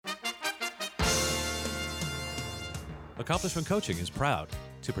Accomplishment Coaching is proud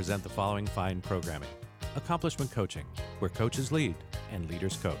to present the following fine programming. Accomplishment Coaching, where coaches lead and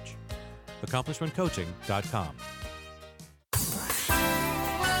leaders coach. AccomplishmentCoaching.com.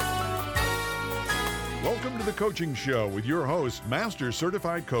 Welcome to The Coaching Show with your host, Master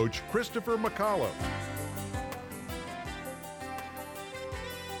Certified Coach Christopher McAuliffe.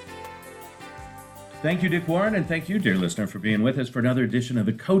 Thank you, Dick Warren, and thank you, dear listener, for being with us for another edition of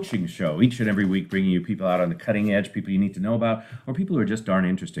The Coaching Show. Each and every week, bringing you people out on the cutting edge, people you need to know about, or people who are just darn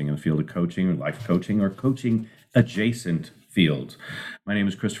interesting in the field of coaching or life coaching or coaching adjacent fields. My name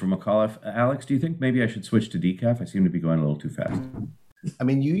is Christopher McAuliffe. Alex, do you think maybe I should switch to decaf? I seem to be going a little too fast. I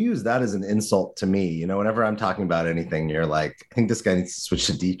mean, you use that as an insult to me. You know, whenever I'm talking about anything, you're like, I think this guy needs to switch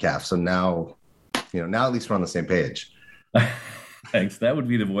to decaf. So now at least we're on the same page. Thanks. That would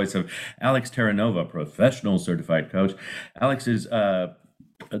be the voice of Alex Terranova, professional certified coach. Alex is the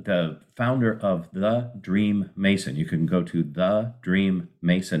founder of The Dream Mason. You can go to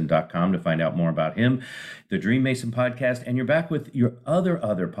thedreammason.com to find out more about him. The Dream Mason podcast, and you're back with your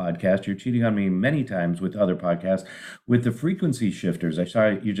other podcast. You're cheating on me many times with other podcasts, with the Frequency Shifters. I saw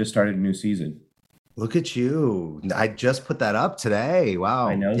you just started a new season. Look at you. I just put that up today. Wow.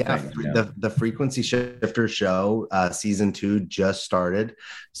 I know. Yeah, the Frequency Shifter show, season 2 just started.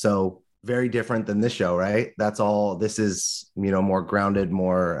 So very different than this show, right? That's all. This is, more grounded,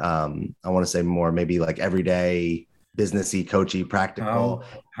 more, I want to say more maybe like everyday businessy, coachy, practical.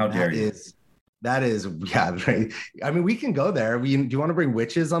 How dare you? That is, yeah. Right. I mean, we can go there. Do you want to bring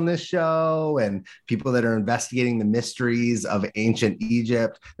witches on this show and people that are investigating the mysteries of ancient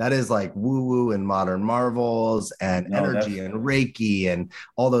Egypt? That is like woo-woo and modern marvels and energy and Reiki and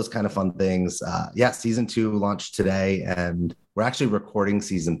all those kind of fun things. Season 2 launched today, and we're actually recording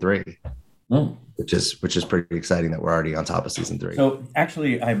season 3, which is pretty exciting that we're already on top of season 3. So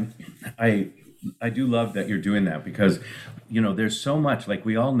actually, I do love that you're doing that because, there's so much, like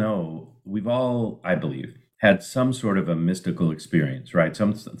we all know, we've all, I believe, had some sort of a mystical experience, right?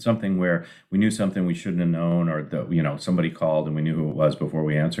 Something where we knew something we shouldn't have known, or somebody called and we knew who it was before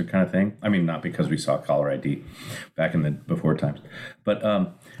we answered, kind of thing. I mean, not because we saw caller ID back in the before times, but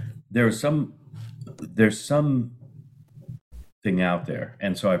there's some thing out there,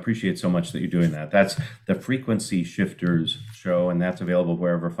 and so I appreciate so much that you're doing that. That's the Frequency Shifters show, and that's available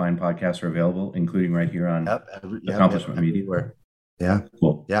wherever fine podcasts are available, including right here on Accomplishment Media. Everywhere. Yeah.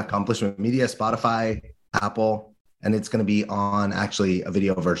 Cool. Yeah. Accomplishment Media, Spotify, Apple, and it's going to be on actually a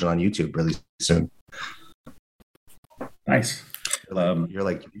video version on YouTube really soon. Nice. You're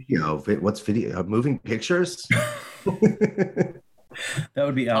like video. What's video? Moving pictures? That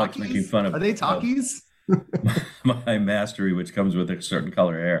would be Alex talkies? Making fun of. Are they talkies? My mastery, which comes with a certain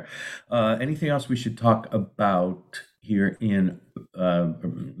color hair. Anything else we should talk about here in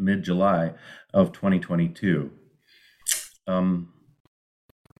mid-July of 2022?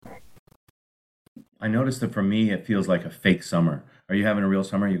 I noticed that for me, it feels like a fake summer. Are you having a real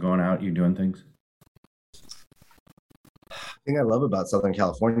summer? Are you going out? You doing things? The thing I love about Southern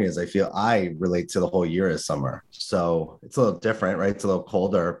California is I relate to the whole year as summer. So it's a little different, right? It's a little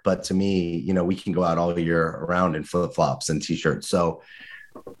colder, but to me, we can go out all year around in flip-flops and t-shirts. So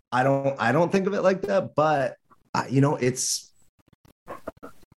I don't think of it like that, but I guess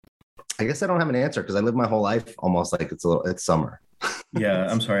I don't have an answer because I live my whole life almost like it's summer. Yeah,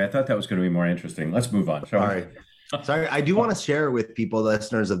 I'm sorry. I thought that was going to be more interesting. Let's move on. Sorry. I do want to share with people,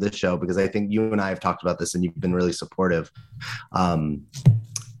 listeners of this show, because I think you and I have talked about this and you've been really supportive.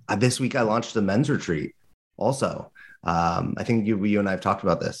 This week I launched a men's retreat also. I think you and I have talked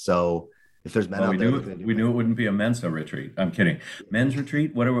about this. So if there's men out there, we knew it wouldn't be a Mensa retreat. I'm kidding. Men's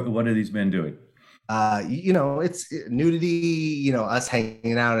retreat. What are these men doing? It's nudity, us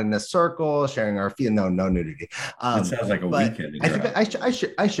hanging out in a circle, sharing our feet. No nudity. It sounds like a weekend. I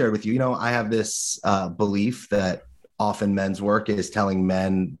think I shared with you, I have this belief that often men's work is telling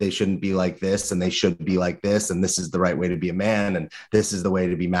men they shouldn't be like this and they should be like this. And this is the right way to be a man. And this is the way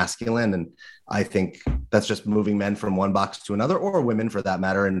to be masculine. And I think that's just moving men from one box to another, or women for that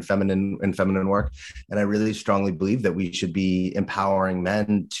matter, in feminine work. And I really strongly believe that we should be empowering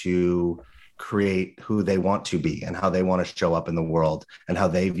men to create who they want to be and how they want to show up in the world and how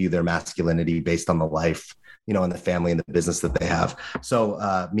they view their masculinity based on the life, and the family and the business that they have.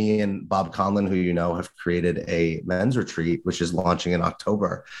 So me and Bob Conlon, who have created a men's retreat, which is launching in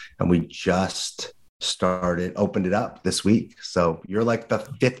October. And we just opened it up this week. So you're like the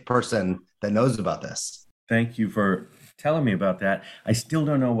 5th person that knows about this. Thank you for telling me about that. I still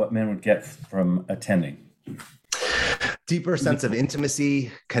don't know what men would get from attending. Deeper sense of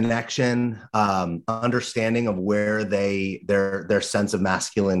intimacy, connection, understanding of where their sense of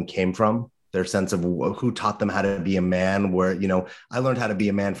masculine came from. their sense of who taught them how to be a man. Where, I learned how to be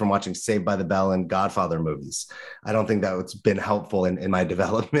a man from watching Saved by the Bell and Godfather movies. I don't think that's been helpful in my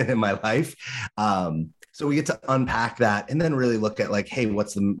development in my life. So we get to unpack that and then really look at like, hey,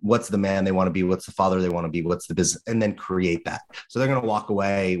 what's the man they want to be? What's the father they want to be? What's the business? And then create that. So they're going to walk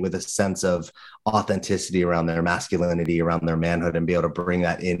away with a sense of authenticity around their masculinity, around their manhood, and be able to bring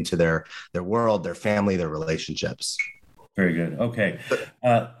that into their world, their family, their relationships. Very good. Okay.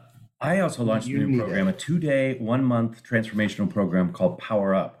 I also launched a new program, a 2-day, 1-month transformational program called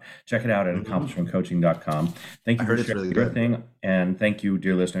Power Up. Check it out at accomplishmentcoaching.com. Thank you for sharing your thing. And thank you,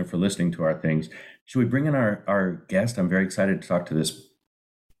 dear listener, for listening to our things. Should we bring in our guest? I'm very excited to talk to this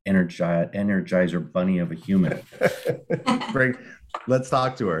energizer bunny of a human. Let's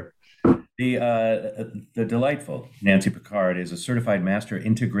talk to her. The delightful Nancy Pickard is a certified master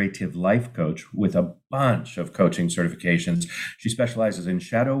integrative life coach with a bunch of coaching certifications. She specializes in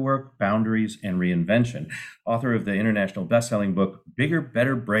shadow work, boundaries, and reinvention. Author of the international best-selling book, Bigger,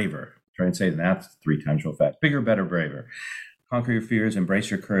 Better, Braver. Try and say that 3 times real fast. Bigger, Better, Braver. Conquer your fears, embrace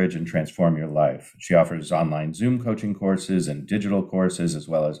your courage, and transform your life. She offers online Zoom coaching courses and digital courses, as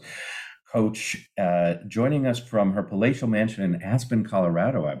well as coach, joining us from her palatial mansion in Aspen,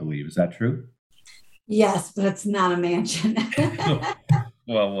 Colorado, I believe. Is that true? Yes, but it's not a mansion.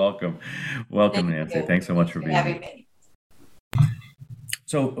 Well, welcome. Welcome, Nancy. You. Thanks so much for being having here. me.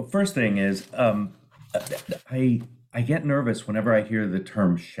 So first thing is, I get nervous whenever I hear the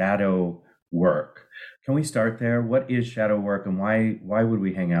term shadow work. Can we start there? What is shadow work, and why would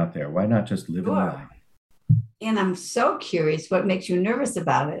we hang out there? Why not just live in the light? And I'm so curious what makes you nervous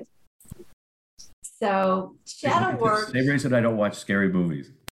about it. So shadow work. Same reason I don't watch scary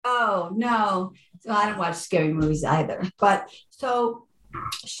movies. Oh, no. So I don't watch scary movies either. But so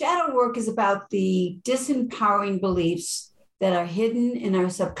shadow work is about the disempowering beliefs that are hidden in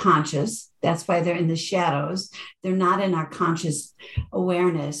our subconscious. That's why they're in the shadows. They're not in our conscious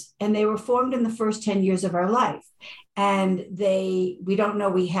awareness. And they were formed in the first 10 years of our life. And we don't know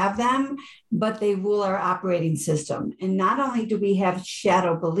we have them, but they rule our operating system. And not only do we have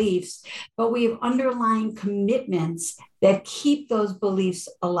shadow beliefs, but we have underlying commitments that keep those beliefs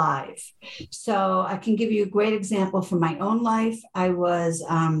alive. So I can give you a great example from my own life.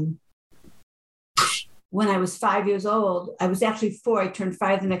 When I was 5 years old, I was actually 4, I turned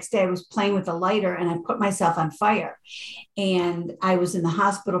 5 the next day. I was playing with a lighter and I put myself on fire. And I was in the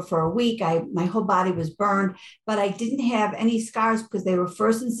hospital for a week. My whole body was burned, but I didn't have any scars because they were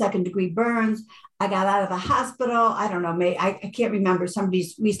 1st and 2nd degree burns. I got out of the hospital. I don't know, I can't remember.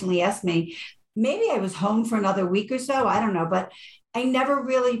 Somebody's recently asked me, maybe I was home for another week or so. I don't know, but I never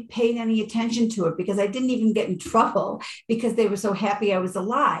really paid any attention to it because I didn't even get in trouble because they were so happy I was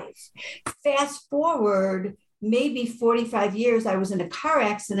alive. Fast forward, maybe 45 years, I was in a car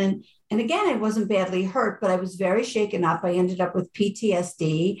accident. And again, I wasn't badly hurt, but I was very shaken up. I ended up with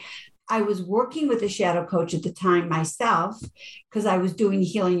PTSD. I was working with a shadow coach at the time myself because I was doing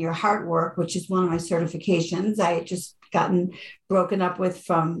Healing Your Heart work, which is one of my certifications. I had just gotten broken up with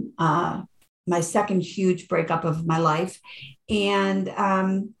from my second huge breakup of my life.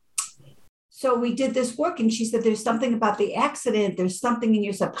 And so we did this work and she said, there's something about the accident. There's something in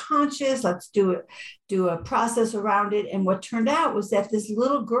your subconscious. Let's do a process around it. And what turned out was that this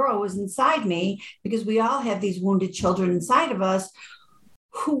little girl was inside me, because we all have these wounded children inside of us,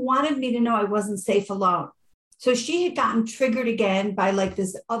 who wanted me to know I wasn't safe alone. So she had gotten triggered again by like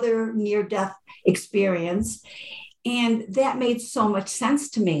this other near-death experience. And that made so much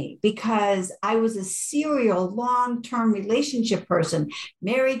sense to me because I was a serial long-term relationship person,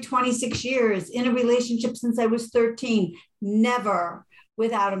 married 26 years, in a relationship since I was 13, never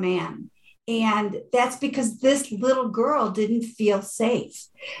without a man. And that's because this little girl didn't feel safe.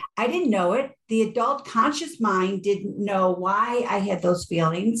 I didn't know it. The adult conscious mind didn't know why I had those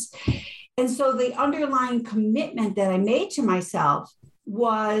feelings. And so the underlying commitment that I made to myself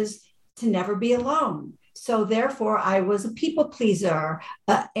was to never be alone. So therefore, I was a people pleaser.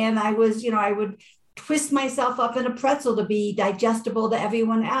 And I was, I would twist myself up in a pretzel to be digestible to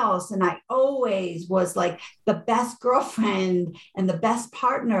everyone else. And I always was like the best girlfriend and the best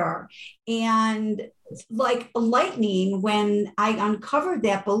partner. And like lightning, when I uncovered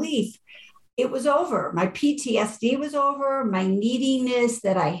that belief, it was over. My PTSD was over. My neediness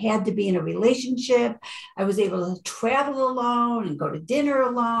that I had to be in a relationship. I was able to travel alone and go to dinner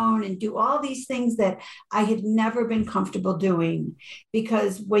alone and do all these things that I had never been comfortable doing.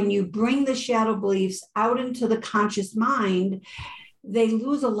 Because when you bring the shadow beliefs out into the conscious mind, they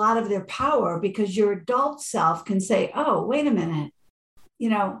lose a lot of their power because your adult self can say, oh, wait a minute,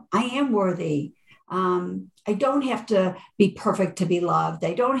 I am worthy. I don't have to be perfect to be loved.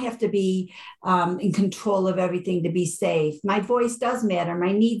 I don't have to be in control of everything to be safe. My voice does matter.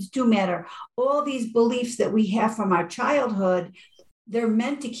 My needs do matter. All these beliefs that we have from our childhood, they're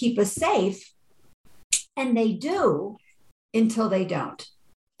meant to keep us safe. And they do until they don't.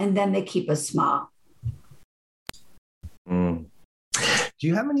 And then they keep us small. Do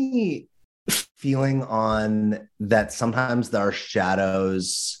you have any feeling on that sometimes our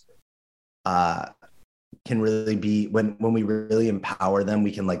shadows can really be when we really empower them,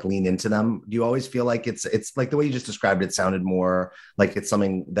 we can like lean into them? Do you always feel like it's like the way you just described it sounded more like it's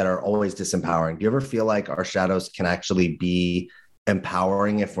something that are always disempowering? Do you ever feel like our shadows can actually be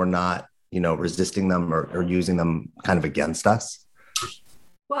empowering if we're not, resisting them or using them kind of against us?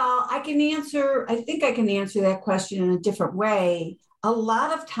 Well, I think I can answer that question in a different way. A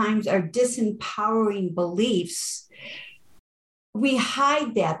lot of times our disempowering beliefs, we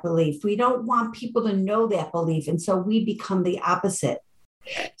hide that belief. We don't want people to know that belief. And so we become the opposite.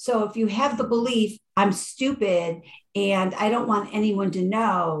 So if you have the belief, I'm stupid and I don't want anyone to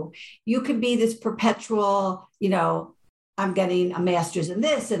know, you could be this perpetual, I'm getting a master's in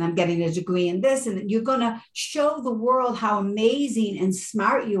this and I'm getting a degree in this. And you're going to show the world how amazing and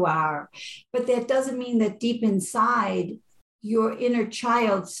smart you are. But that doesn't mean that deep inside, your inner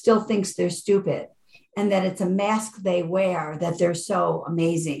child still thinks they're stupid and that it's a mask they wear, that they're so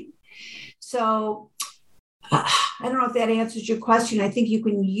amazing. So I don't know if that answers your question. I think you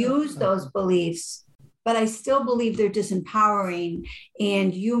can use those beliefs, but I still believe they're disempowering,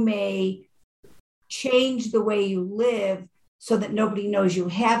 and you may change the way you live so that nobody knows you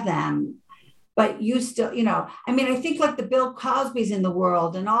have them. But you still, I think like the Bill Cosbys in the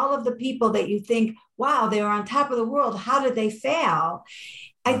world and all of the people that you think, wow, they were on top of the world. How did they fail?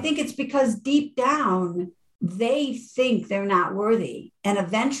 I think it's because deep down, they think they're not worthy. And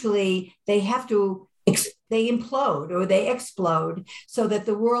eventually they they implode or they explode so that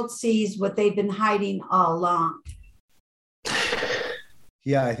the world sees what they've been hiding all along.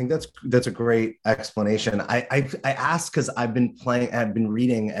 Yeah, I think that's a great explanation. I asked because I've been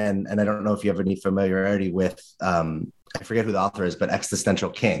reading, and I don't know if you have any familiarity with, I forget who the author is, but Existential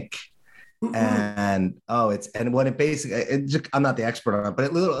Kink. Mm-hmm. And what it basically, I'm not the expert on it,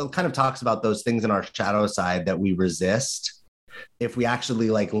 but it kind of talks about those things in our shadow side that we resist. If we actually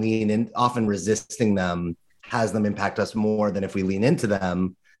like lean in, often resisting them has them impact us more than if we lean into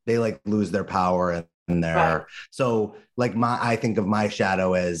them, they like lose their power and Right. So like I think of my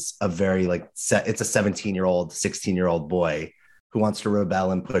shadow as a very it's a 17-year-old, 16-year-old boy who wants to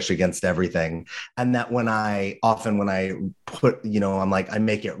rebel and push against everything. And that when I put, I'm like, I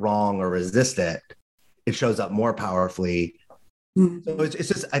make it wrong or resist it, it shows up more powerfully. Mm-hmm. So it's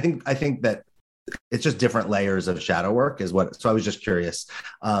just, I think that it's just different layers of shadow work so I was just curious.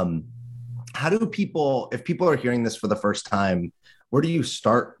 How do people, if people are hearing this for the first time, where do you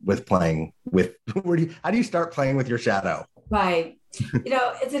start with playing with, how do you start playing with your shadow? Right.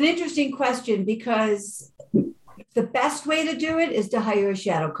 It's an interesting question because the best way to do it is to hire a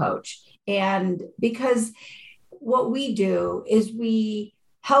shadow coach. And because what we do is we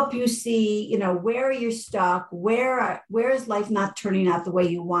help you see, where you're stuck, where is life not turning out the way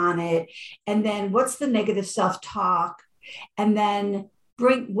you want it? And then what's the negative self-talk? And then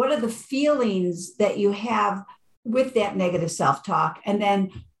what are the feelings that you have with that negative self-talk? And then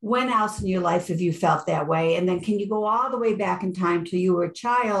when else in your life have you felt that way? And then can you go all the way back in time till you were a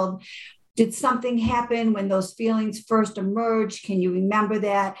child? Did something happen when those feelings first emerged? Can you remember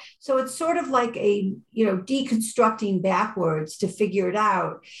that? So it's sort of like a, deconstructing backwards to figure it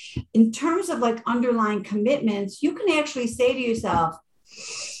out. In terms of like underlying commitments, you can actually say to yourself,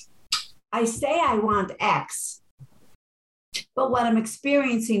 I say I want X, but what I'm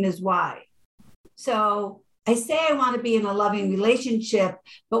experiencing is Y. So I say I want to be in a loving relationship,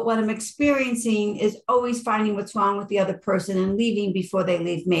 but what I'm experiencing is always finding what's wrong with the other person and leaving before they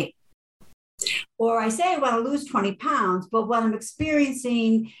leave me. Or I say I want to lose 20 pounds, but what I'm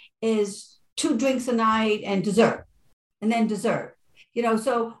experiencing is 2 drinks a night and dessert, and then dessert.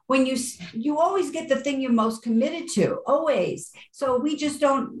 So when you always get the thing you're most committed to, always. So we just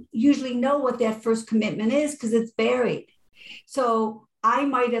don't usually know what that first commitment is because it's buried. So I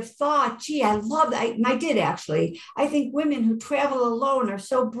might have thought, gee, I love that. And I did actually. I think women who travel alone are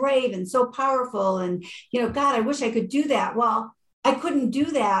so brave and so powerful. And, God, I wish I could do that. Well, I couldn't do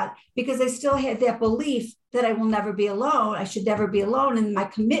that because I still had that belief that I will never be alone. I should never be alone. And my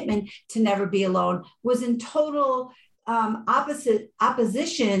commitment to never be alone was in total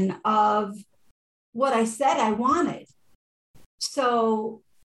opposition of what I said I wanted. So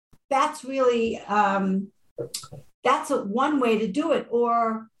that's really, that's one way to do it.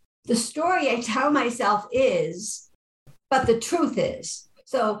 Or the story I tell myself is, but the truth is.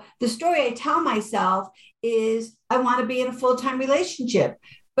 So the story I tell myself is, I want to be in a full-time relationship.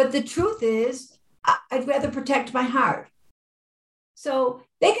 But the truth is, I'd rather protect my heart. So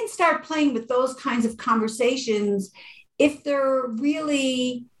they can start playing with those kinds of conversations if they're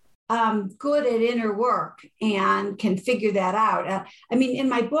really good at inner work and can figure that out. I mean, in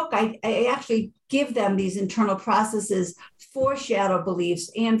my book, I actually give them these internal processes for shadow beliefs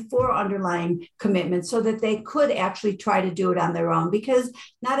and for underlying commitments so that they could actually try to do it on their own, because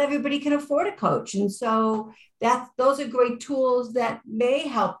not everybody can afford a coach. And so those are great tools that may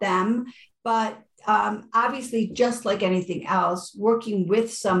help them. But obviously, just like anything else, working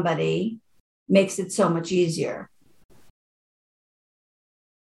with somebody makes it so much easier.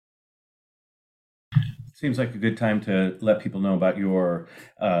 Seems like a good time to let people know about your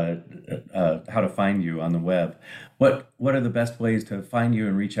how to find you on the web. What are the best ways to find you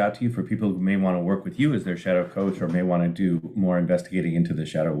and reach out to you for people who may want to work with you as their shadow coach or may want to do more investigating into the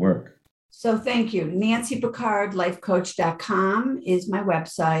shadow work? So thank you. Nancy Pickard, lifecoach.com is my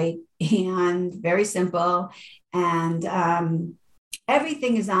website, and very simple. And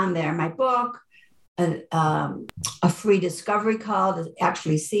everything is on there. My book, a free discovery call to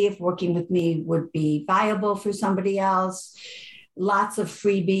actually see if working with me would be viable for somebody else. Lots of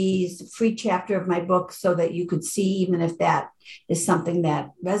freebies, free chapter of my book so that you could see even if that is something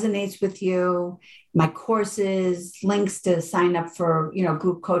that resonates with you. My courses, links to sign up for,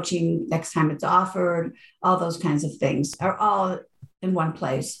 group coaching next time it's offered, all those kinds of things are all in one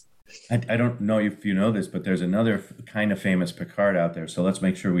place. I don't know if you know this, but there's another kind of famous Pickard out there. So let's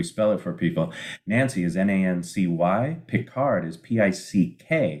make sure we spell it for people. Nancy is Nancy. Pickard is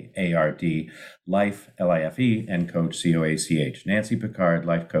Pickard. Life, Life, and coach, Coach. Nancy Pickard,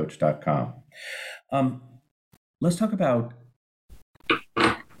 lifecoach.com. Let's talk about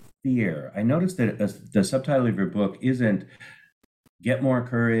fear. I noticed that the subtitle of your book isn't get more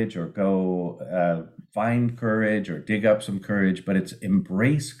courage or go find courage or dig up some courage, but it's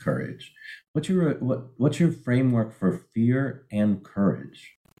embrace courage. What's your framework for fear and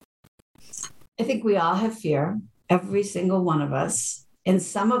courage? I think we all have fear, every single one of us. And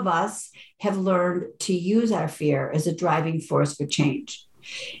some of us have learned to use our fear as a driving force for change.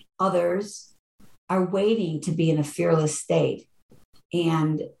 Others are waiting to be in a fearless state,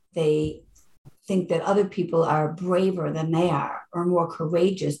 and they think that other people are braver than they are or more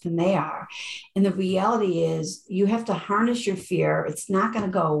courageous than they are. And the reality is you have to harness your fear. It's not going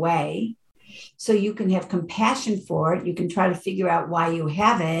to go away. So you can have compassion for it. You can try to figure out why you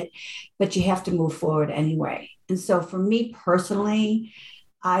have it, but you have to move forward anyway. And so for me personally,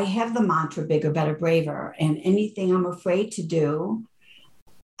 I have the mantra, bigger, better, braver. And anything I'm afraid to do,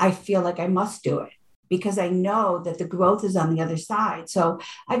 I feel like I must do it, because I know that the growth is on the other side. So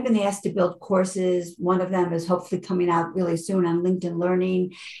I've been asked to build courses. One of them is hopefully coming out really soon on LinkedIn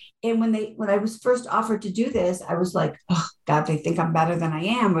Learning. And when I was first offered to do this, I was like, oh God, they think I'm better than I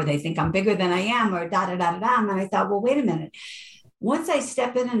am, or they think I'm bigger than I am, or da-da-da-da-da. And I thought, well, wait a minute. Once I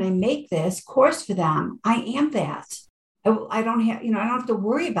step in and I make this course for them, I am that. I don't have to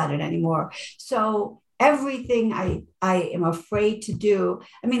worry about it anymore. So everything I am afraid to do.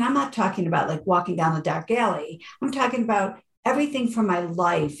 I mean, I'm not talking about like walking down a dark alley. I'm talking about everything from my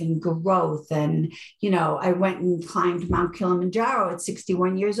life and growth. And, I went and climbed Mount Kilimanjaro at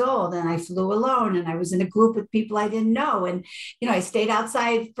 61 years old, and I flew alone, and I was in a group with people I didn't know. And, I stayed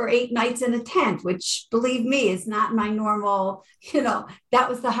outside for 8 nights in a tent, which, believe me, is not my normal, that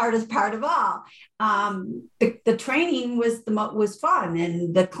was the hardest part of all. The training was fun,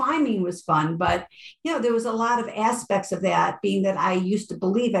 and the climbing was fun, but, there was a lot of aspects of that, being that I used to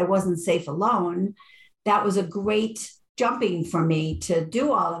believe I wasn't safe alone. That was a great jumping for me to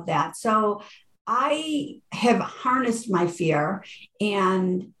do all of that. So I have harnessed my fear,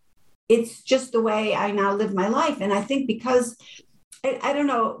 and it's just the way I now live my life. And I think because I don't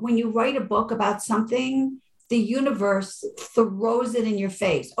know, when you write a book about something, the universe throws it in your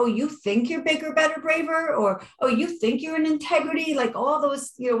face. Oh, you think you're bigger, better, braver? Or, oh, you think you're in integrity? Like all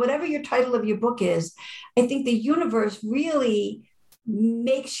those, whatever your title of your book is, I think the universe really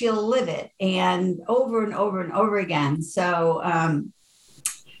makes you live it, and over and over and over again. So I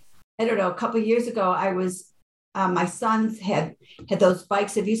don't know, a couple of years ago, I was, my sons had those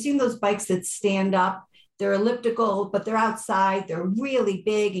bikes. Have you seen those bikes that stand up? They're elliptical, but they're outside. They're really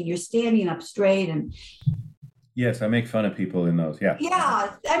big, and you're standing up straight. And yes, I make fun of people in those. Yeah.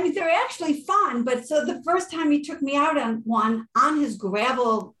 Yeah. I mean, they're actually fun. But so the first time he took me out on one on his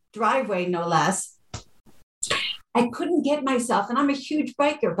gravel driveway, no less, I couldn't get myself, and I'm a huge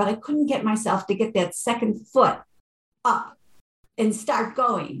biker, but I couldn't get myself to get that second foot up. and start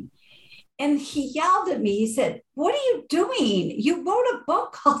going. And he yelled at me. He said, "What are you doing? You wrote a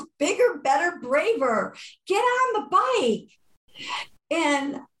book called Bigger, Better, Braver. Get on the bike."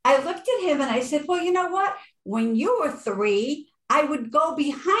 And I looked at him and I said, "Well, you know what? When you were 3, I would go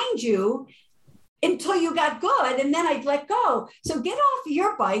behind you until you got good, and then I'd let go. So get off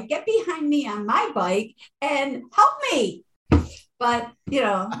your bike, get behind me on my bike, and help me." But,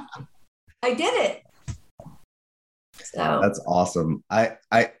 I did it. So that's awesome. I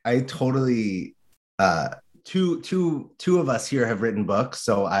totally, two of us here have written books,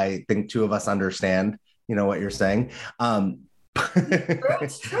 so I think 2 of us understand, what you're saying.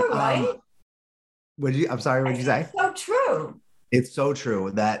 It's true, right? I'm sorry, what'd you say? It's so true. It's so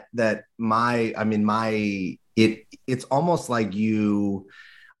true that it's almost like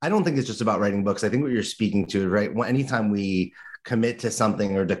I don't think it's just about writing books. I think what you're speaking to, right? Anytime we commit to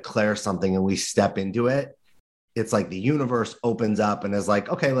something or declare something and we step into it, it's like the universe opens up and is like,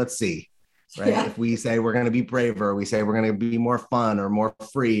 okay, let's see, right? Yeah. If we say we're going to be braver, we say we're going to be more fun or more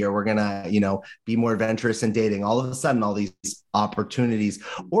free, or we're going to, be more adventurous in dating, all of a sudden, all these opportunities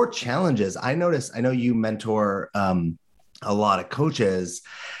or challenges. I know you mentor a lot of coaches,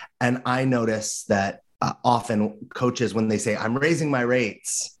 and I notice that often coaches, when they say, "I'm raising my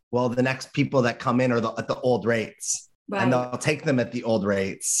rates," well, the next people that come in are at the old rates, right? And they'll take them at the old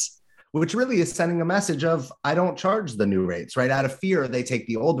rates, which really is sending a message of, I don't charge the new rates, right? Out of fear, they take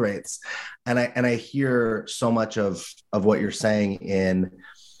the old rates. And I hear so much of what you're saying in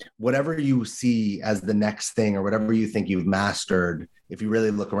whatever you see as the next thing or whatever you think you've mastered. If you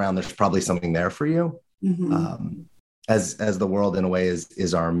really look around, there's probably something there for you. Mm-hmm. As the world in a way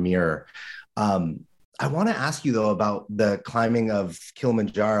is our mirror. I want to ask you though about the climbing of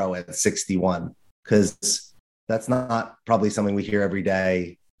Kilimanjaro at 61, because that's not probably something we hear every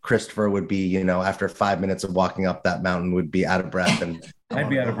day. Christopher would be, after 5 minutes of walking up that mountain, would be out of breath. And I'd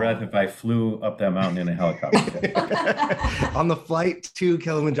be out of breath if I flew up that mountain in a helicopter. On the flight to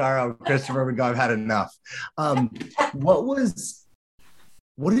Kilimanjaro, Christopher would go, "I've had enough."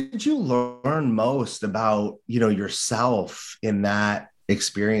 What did you learn most about, yourself in that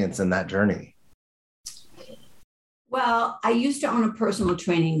experience and that journey? Well, I used to own a personal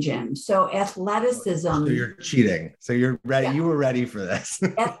training gym. So athleticism. So you're cheating. So you're ready. Yeah. You were ready for this.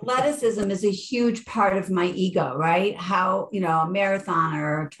 Athleticism is a huge part of my ego, right? How, a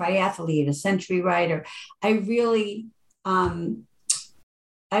marathoner, a triathlete, a century rider. I really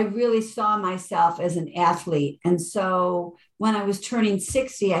saw myself as an athlete. And so when I was turning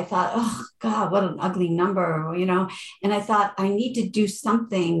 60, I thought, oh God, what an ugly number, and I thought I need to do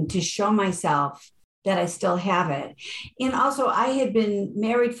something to show myself that I still have it. And also I had been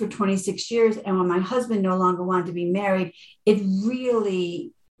married for 26 years. And when my husband no longer wanted to be married, it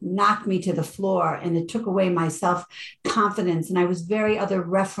really knocked me to the floor and it took away my self-confidence. And I was very other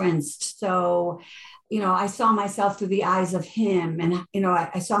referenced. So, I saw myself through the eyes of him, and,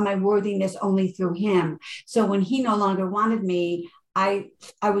 I saw my worthiness only through him. So when he no longer wanted me, I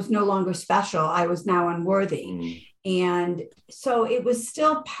was no longer special. I was now unworthy. Mm. And so it was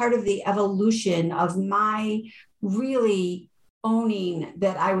still part of the evolution of my really owning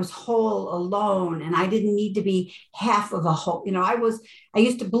that I was whole alone and I didn't need to be half of a whole. I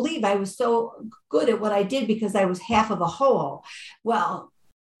used to believe I was so good at what I did because I was half of a whole. Well,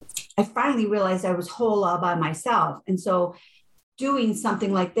 I finally realized I was whole all by myself. And so doing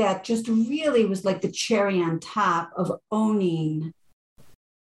something like that just really was like the cherry on top of owning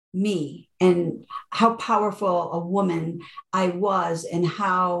me and how powerful a woman I was and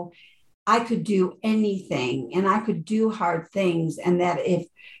how I could do anything and I could do hard things. And that if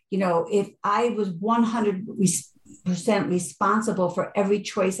I was 100% responsible for every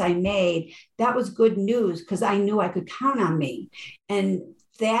choice I made, that was good news because I knew I could count on me. And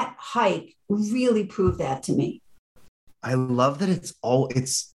that hike really proved that to me. I love that it's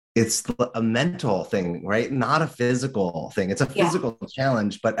a mental thing, right? Not a physical thing. It's a physical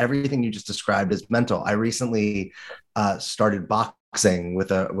challenge, but everything you just described is mental. I recently started boxing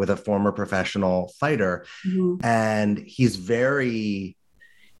with a former professional fighter, mm-hmm. and he's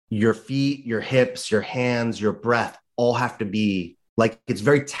your feet, your hips, your hands, your breath all have to be like, it's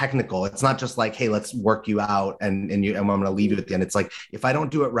very technical. It's not just like, hey, let's work you out and I'm going to leave you at the end. It's like, if I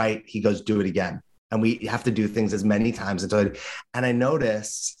don't do it right, he goes, do it again. And we have to do things as many times and I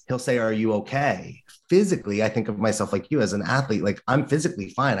notice he'll say, "Are you okay?" Physically, I think of myself like you as an athlete, like I'm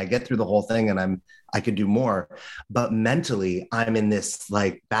physically fine. I get through the whole thing and I could do more. But mentally, I'm in this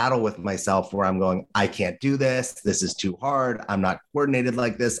like battle with myself where I'm going, I can't do this. This is too hard. I'm not coordinated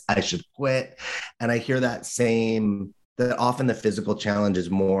like this. I should quit. And I hear that often the physical challenge is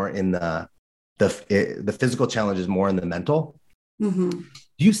more in the physical challenge is more in the mental. Mm-hmm.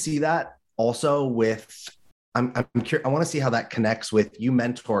 Do you see that also with, I'm curious, I want to see how that connects with you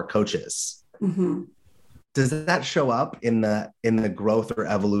mentor coaches. Mm-hmm. Does that show up in the growth or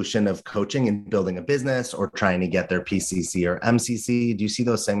evolution of coaching and building a business or trying to get their PCC or MCC? Do you see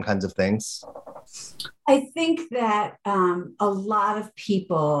those same kinds of things? I think that a lot of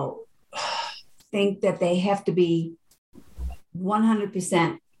people think that they have to be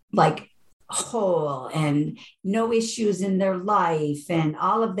 100% like whole and no issues in their life and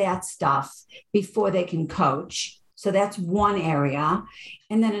all of that stuff before they can coach. So that's one area.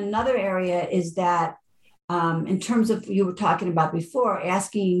 And then another area is that in terms of, you were talking about before,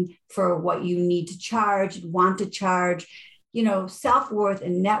 asking for what you need to charge, want to charge, self-worth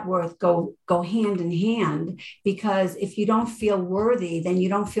and net worth go hand in hand, because if you don't feel worthy, then you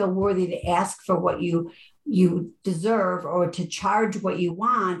don't feel worthy to ask for what you deserve or to charge what you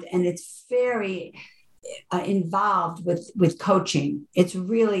want. And it's very involved with coaching. It's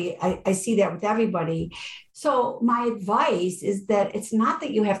really, I see that with everybody. So my advice is that it's not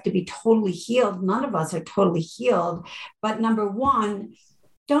that you have to be totally healed. None of us are totally healed. But number one,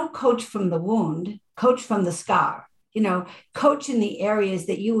 don't coach from the wound, coach from the scar. Coach in the areas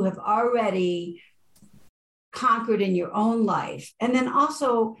that you have already conquered in your own life. And then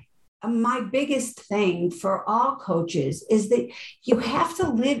also, my biggest thing for all coaches is that you have to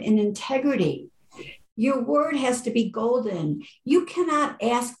live in integrity. Your word has to be golden. You cannot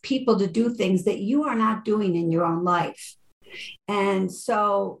ask people to do things that you are not doing in your own life. And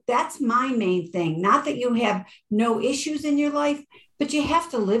so that's my main thing. Not that you have no issues in your life, but you have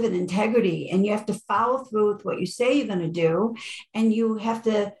to live in integrity and you have to follow through with what you say you're going to do. And you have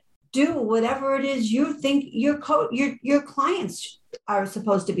to do whatever it is you think your clients are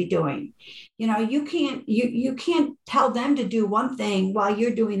supposed to be doing. You can't tell them to do one thing while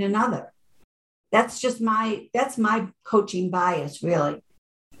you're doing another. That's my coaching bias, really.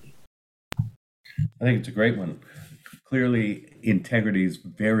 I think it's a great one. Clearly, integrity is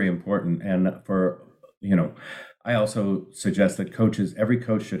very important. And I also suggest that every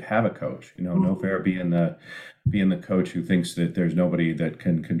coach should have a coach. No fair being the coach who thinks that there's nobody that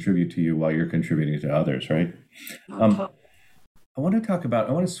can contribute to you while you're contributing to others, right? I want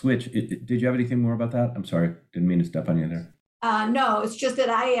to switch. Did you have anything more about that? I'm sorry. Didn't mean to step on you there. No, it's just that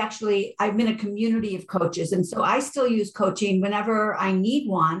I'm in a community of coaches. And so I still use coaching whenever I need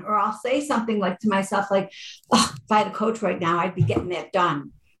one, or I'll say something like to myself, like, oh, if I had a coach right now, I'd be getting that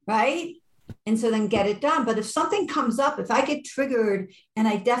done. Right. And so then get it done. But if something comes up, if I get triggered and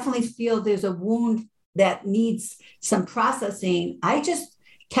I definitely feel there's a wound that needs some processing, I just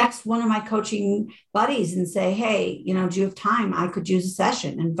text one of my coaching buddies and say, hey, do you have time? I could use a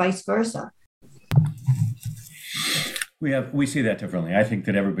session, and vice versa. We see that differently. I think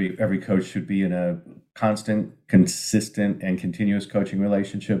that every coach should be in a constant, consistent, and continuous coaching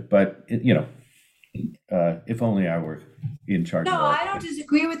relationship. But if only I were in charge. No, I don't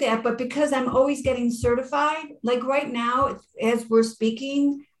disagree with that. But because I'm always getting certified, like right now, as we're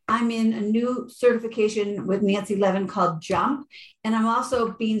speaking, I'm in a new certification with Nancy Levin called JUMP. And I'm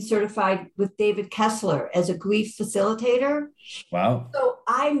also being certified with David Kessler as a grief facilitator. Wow. So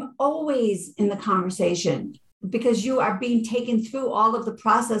I'm always in the conversation, because you are being taken through all of the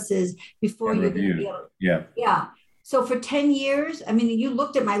processes before you're going to be able. Yeah. So for 10 years, you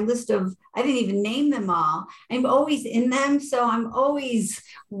looked at my list of, I didn't even name them all. I'm always in them. So I'm always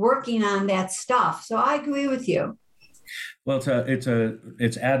working on that stuff. So I agree with you. Well,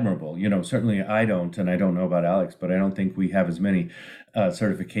 it's admirable. Certainly I don't know about Alex, but I don't think we have as many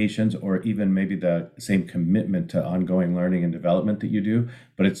certifications or even maybe the same commitment to ongoing learning and development that you do.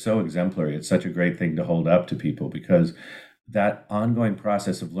 But it's so exemplary. It's such a great thing to hold up to people, because that ongoing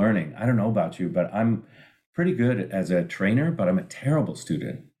process of learning, I don't know about you, but I'm pretty good as a trainer, but I'm a terrible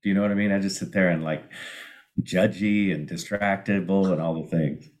student. Do you know what I mean? I just sit there and judgy and distractible and all the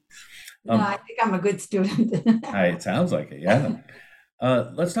things. No, I think I'm a good student. It sounds like it, yeah.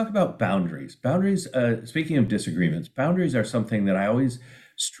 Let's talk about boundaries. Boundaries, speaking of disagreements, boundaries are something that I always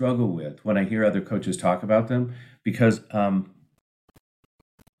struggle with when I hear other coaches talk about them, because, I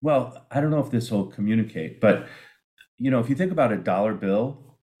don't know if this will communicate, but, if you think about a dollar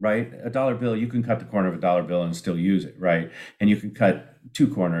bill, right? A dollar bill, you can cut the corner of a dollar bill and still use it, right? And you can cut two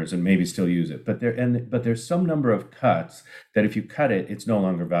corners and maybe still use it. But there's some number of cuts that if you cut it, it's no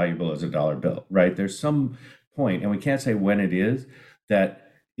longer valuable as a dollar bill, right? There's some point, and we can't say when it is,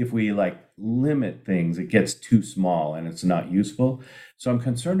 that if we limit things, it gets too small and it's not useful. So I'm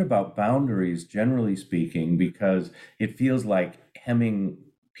concerned about boundaries, generally speaking, because it feels like hemming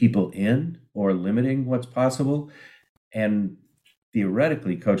people in or limiting what's possible. And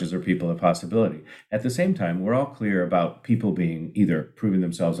theoretically, coaches are people of possibility. At the same time, we're all clear about people being either proving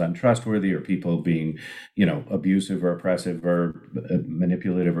themselves untrustworthy or people being, abusive or oppressive or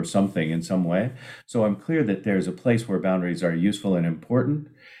manipulative or something in some way. So I'm clear that there's a place where boundaries are useful and important.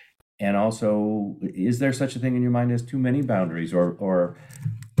 And also, is there such a thing in your mind as too many boundaries, or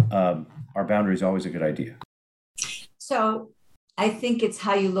are boundaries always a good idea? So I think it's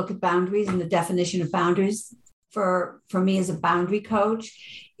how you look at boundaries and the definition of boundaries. For me as a boundary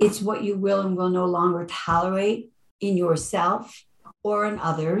coach, it's what you will and will no longer tolerate in yourself or in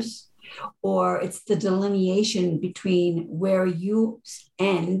others, or it's the delineation between where you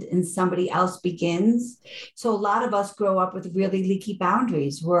end and somebody else begins. So a lot of us grow up with really leaky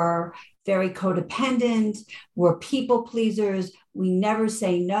boundaries. We're very codependent. We're people pleasers. We never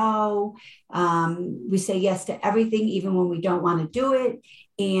say no. We say yes to everything, even when we don't want to do it.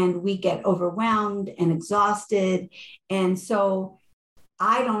 And we get overwhelmed and exhausted. And so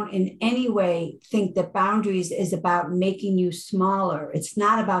I don't in any way think that boundaries is about making you smaller. It's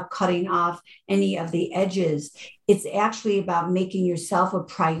not about cutting off any of the edges. It's actually about making yourself a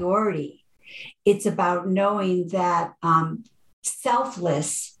priority. It's about knowing that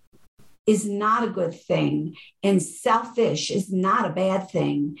selfless is not a good thing and selfish is not a bad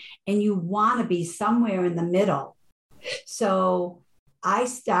thing. And you want to be somewhere in the middle. So I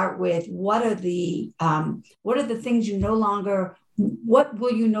start with what are the things what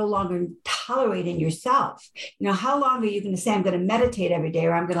will you no longer tolerate in yourself? How long are you going to say, I'm going to meditate every day,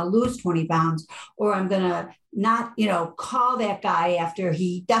 or I'm going to lose 20 pounds, or I'm going to not, call that guy after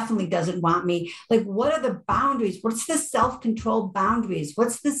he definitely doesn't want me? Like, what are the boundaries? What's the self-controlled boundaries?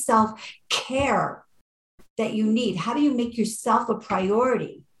 What's the self-care that you need? How do you make yourself a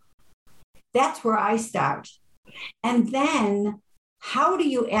priority? That's where I start. And then how do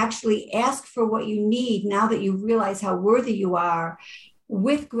you actually ask for what you need now that you realize how worthy you are,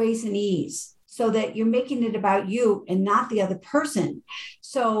 with grace and ease, so that you're making it about you and not the other person?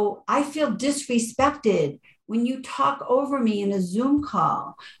 So I feel disrespected when you talk over me in a Zoom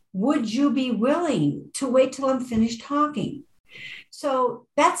call. Would you be willing to wait till I'm finished talking? So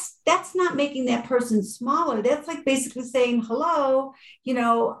that's not making that person smaller. That's like basically saying, hello,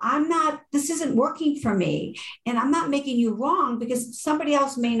 this isn't working for me. And I'm not making you wrong because somebody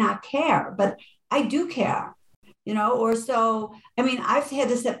else may not care, but I do care, I've had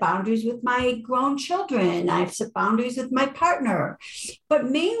to set boundaries with my grown children. I've set boundaries with my partner, but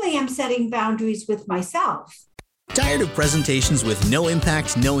mainly I'm setting boundaries with myself. Tired of presentations with no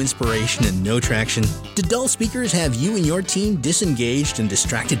impact, no inspiration, and no traction? Do dull speakers have you and your team disengaged and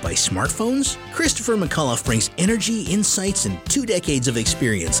distracted by smartphones? Christopher McAuliffe brings energy, insights, and 2 decades of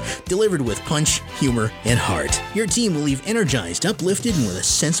experience, delivered with punch, humor, and heart. Your team will leave energized, uplifted, and with a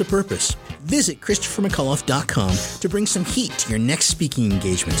sense of purpose. Visit ChristopherMcAuliffe.com to bring some heat to your next speaking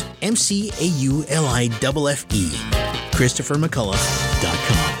engagement. McAuliffe.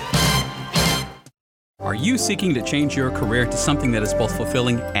 ChristopherMcAuliffe.com. Are you seeking to change your career to something that is both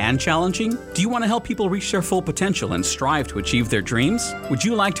fulfilling and challenging? Do you want to help people reach their full potential and strive to achieve their dreams? Would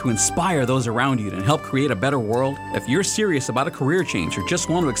you like to inspire those around you and help create a better world? If you're serious about a career change or just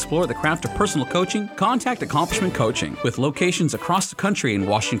want to explore the craft of personal coaching, contact Accomplishment Coaching. With locations across the country in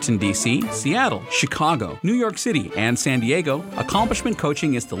Washington, D.C., Seattle, Chicago, New York City, and San Diego, Accomplishment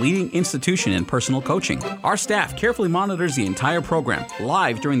Coaching is the leading institution in personal coaching. Our staff carefully monitors the entire program,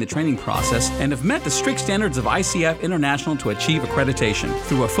 live during the training process, and have met the strict standards of ICF International to achieve accreditation.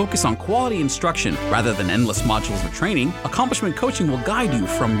 Through a focus on quality instruction rather than endless modules of training, Accomplishment Coaching will guide you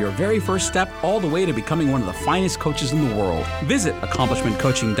from your very first step all the way to becoming one of the finest coaches in the world. Visit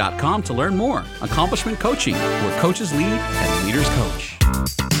accomplishmentcoaching.com to learn more. Accomplishment Coaching, where coaches lead and leaders coach.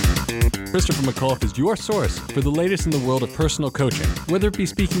 Christopher McAuliffe is your source for the latest in the world of personal coaching. Whether it be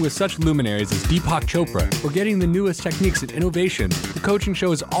speaking with such luminaries as Deepak Chopra or getting the newest techniques and innovation, the coaching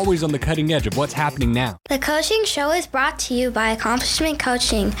show is always on the cutting edge of what's happening now. The coaching show is brought to you by Accomplishment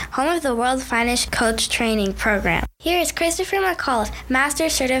Coaching, home of the world's finest coach training program. Here is Christopher McAuliffe, Master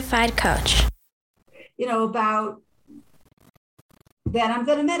Certified Coach. About that I'm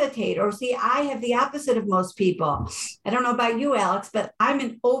going to meditate, or see, I have the opposite of most people. I don't know about you, Alex, but I'm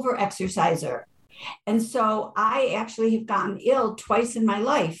an over-exerciser. And so I actually have gotten ill twice in my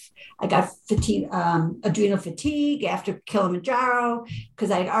life. I got adrenal fatigue after Kilimanjaro because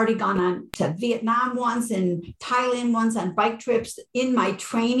I'd already gone on to Vietnam once and Thailand once on bike trips in my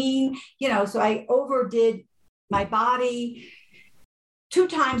training, so I overdid my body. 2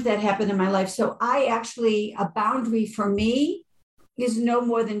 times that happened in my life. So a boundary for me is no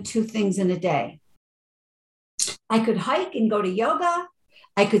more than 2 things in a day. I could hike and go to yoga.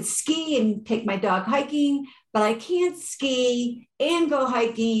 I could ski and take my dog hiking, but I can't ski and go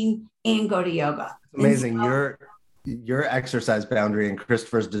hiking and go to yoga. Amazing. Your exercise boundary and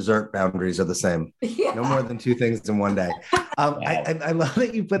Christopher's dessert boundaries are the same. Yeah. No more than 2 things in one day. I love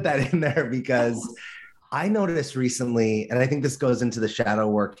that you put that in there, because I noticed recently, and I think this goes into the shadow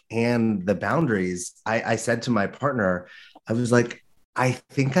work and the boundaries. I said to my partner, I was like, I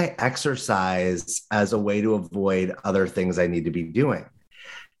think I exercise as a way to avoid other things I need to be doing.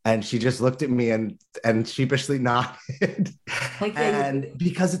 And she just looked at me and sheepishly nodded. And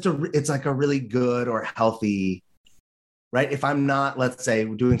because it's like a really good or healthy, right? If I'm not, let's say,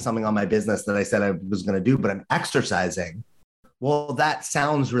 doing something on my business that I said I was going to do, but I'm exercising, well, that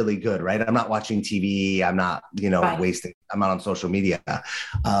sounds really good, right? I'm not watching TV. I'm not, wasting, I'm not on social media.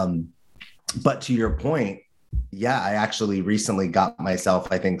 But to your point, yeah, I actually recently got myself,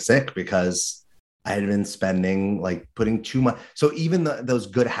 I think, sick because I had been spending, like, putting too much. So even those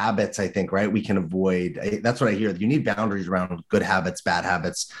good habits, I think, right, we can avoid. That's what I hear. You need boundaries around good habits, bad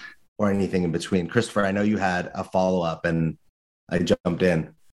habits, or anything in between. Christopher, I know you had a follow-up and I jumped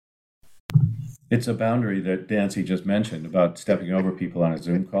in. It's a boundary that Nancy just mentioned about stepping over people on a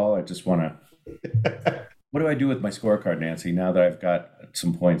Zoom call. I just want to, what do I do with my scorecard, Nancy, now that I've got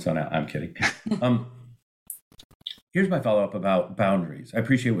some points on it? I'm kidding. Here's my follow-up about boundaries. I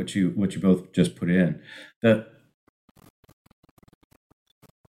appreciate what you both just put in.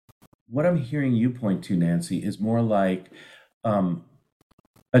 What I'm hearing you point to, Nancy, is more like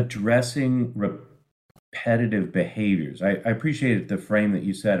addressing repetitive behaviors. I appreciated the frame that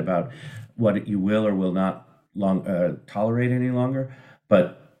you said about what you will or will not tolerate any longer.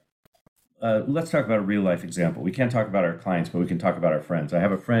 But let's talk about a real-life example. We can't talk about our clients, but we can talk about our friends. I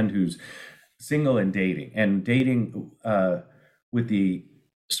have a friend who's single and dating with the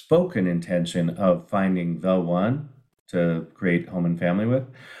spoken intention of finding the one to create home and family with.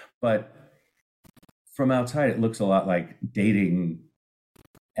 But from outside, it looks a lot like dating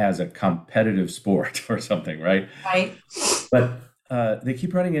as a competitive sport or something, right? Right. But they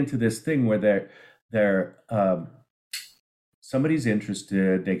keep running into this thing where they're somebody's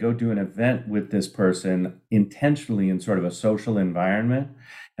interested, they go do an event with this person intentionally in sort of a social environment.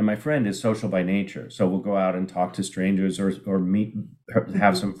 And my friend is social by nature. So we'll go out and talk to strangers or meet,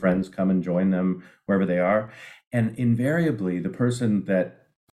 have some friends come and join them wherever they are. And invariably, the person that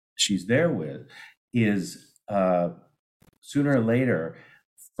she's there with is sooner or later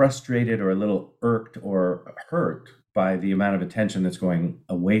frustrated or a little irked or hurt by the amount of attention that's going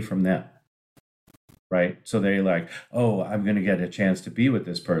away from them. Right? So they're like, oh, I'm going to get a chance to be with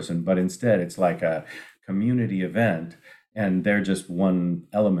this person. But instead, it's like a community event, and they're just one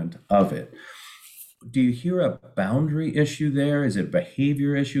element of it. Do you hear a boundary issue there? Is it a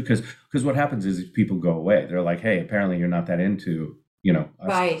behavior issue? Because what happens is people go away. They're like, hey, apparently you're not that into,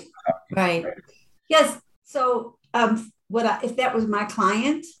 us. Right. Yes. So if that was my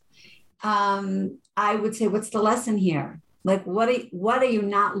client, I would say, what's the lesson here? Like, what are you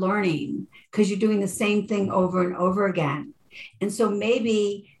not learning? Because you're doing the same thing over and over again. And so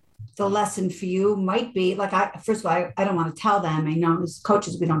maybe the lesson for you might be, like, first of all, I don't want to tell them. I know as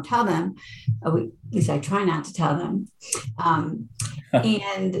coaches, we don't tell them. At least I try not to tell them.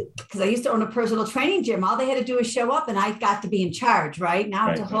 And because I used to own a personal training gym, all they had to do was show up and I got to be in charge, right?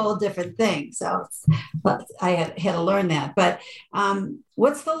 Now it's a whole different thing. So I had to learn that. But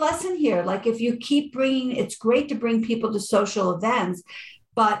what's the lesson here? Like, if you keep it's great to bring people to social events,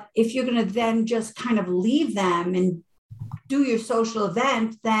 but if you're going to then just kind of leave them and do your social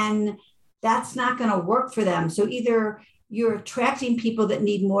event, then that's not going to work for them. So either you're attracting people that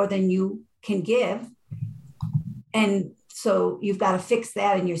need more than you can give, and so you've got to fix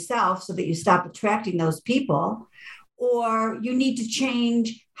that in yourself so that you stop attracting those people, or you need to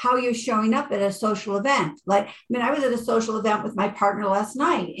change how you're showing up at a social event. Like, I was at a social event with my partner last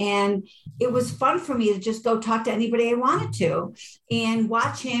night, and it was fun for me to just go talk to anybody I wanted to and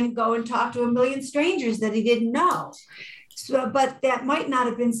watch him go and talk to a million strangers that he didn't know. So, but that might not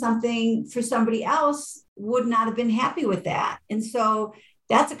have been something for somebody else, would not have been happy with that. And so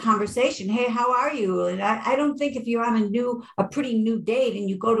that's a conversation. Hey, how are you? And I don't think if you're on a pretty new date and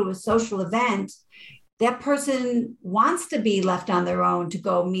you go to a social event, that person wants to be left on their own to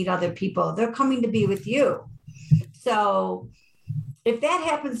go meet other people. They're coming to be with you. So if that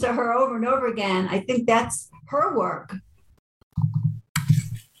happens to her over and over again, I think that's her work.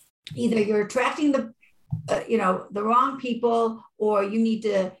 Either you're attracting the wrong people, or you need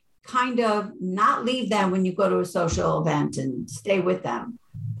to kind of not leave them when you go to a social event and stay with them.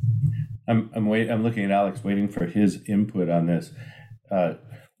 I'm looking at Alex, waiting for his input on this.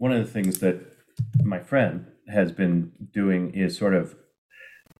 One of the things that my friend has been doing is sort of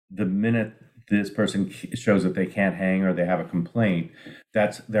the minute this person shows that they can't hang or they have a complaint,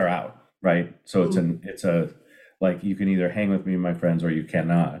 they're out, right? So it's a like, you can either hang with me and my friends or you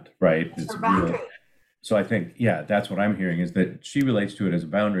cannot, right? It's real. So I think, that's what I'm hearing, is that she relates to it as a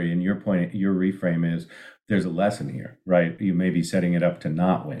boundary, and your reframe is there's a lesson here, right? You may be setting it up to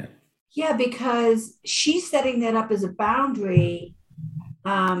not win. Yeah, because she's setting that up as a boundary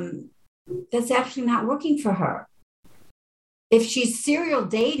that's actually not working for her. If she's serial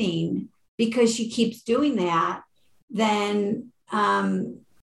dating because she keeps doing that, then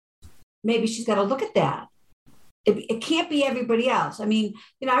maybe she's got to look at that. It can't be everybody else. I mean,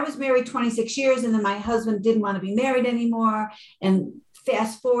 I was married 26 years, and then my husband didn't want to be married anymore. And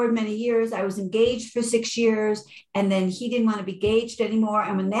fast forward many years, I was engaged for 6 years, and then he didn't want to be engaged anymore.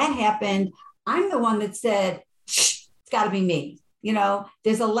 And when that happened, I'm the one that said, it's got to be me.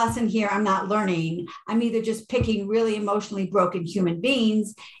 There's a lesson here I'm not learning. I'm either just picking really emotionally broken human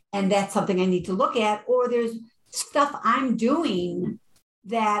beings, and that's something I need to look at, or there's stuff I'm doing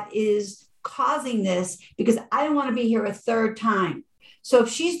that is causing this, because I don't want to be here a third time. So if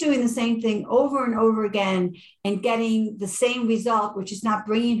she's doing the same thing over and over again and getting the same result, which is not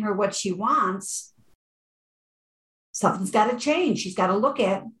bringing her what she wants, something's got to change. She's got to look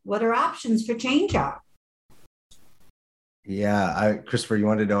at what her options for change are. Yeah, Christopher, you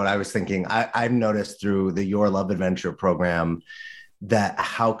wanted to know what I was thinking. I've noticed through the Your Love Adventure program that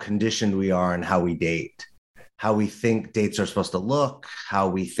how conditioned we are and how we date, how we think dates are supposed to look, how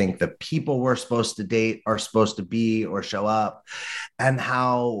we think the people we're supposed to date are supposed to be or show up, and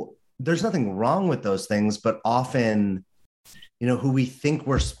how there's nothing wrong with those things, but often, who we think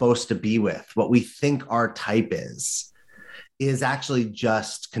we're supposed to be with, what we think our type is actually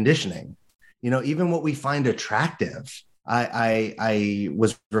just conditioning. Even what we find attractive. I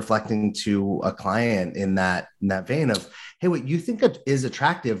was reflecting to a client in that vein of, hey, what you think is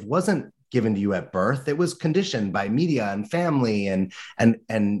attractive wasn't given to you at birth. It was conditioned by media and family and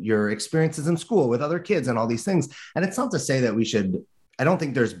your experiences in school with other kids and all these things. And it's not to say that I don't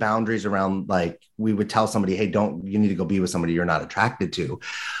think there's boundaries around, like, we would tell somebody, hey, you need to go be with somebody you're not attracted to,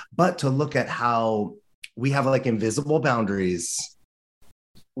 but to look at how we have like invisible boundaries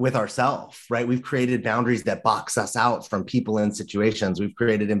with ourselves, right? We've created boundaries that box us out from people and situations. We've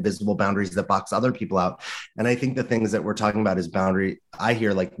created invisible boundaries that box other people out. And I think the things that we're talking about is boundary. I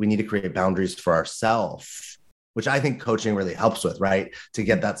hear like we need to create boundaries for ourselves, which I think coaching really helps with, right? To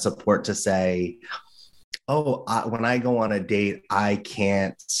get that support to say, when I go on a date, I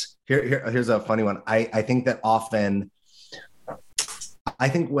can't. Here's a funny one. I think that often,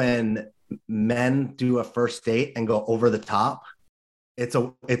 when men do a first date and go over the top, it's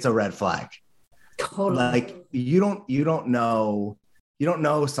a red flag. Totally. Like you don't know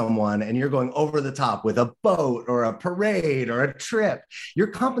someone and you're going over the top with a boat or a parade or a trip. You're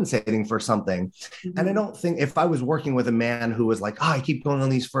compensating for something. Mm-hmm. And I don't think, if I was working with a man who was like, I keep going on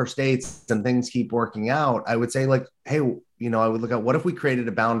these first dates and things keep working out, I would say like, hey, I would look at, what if we created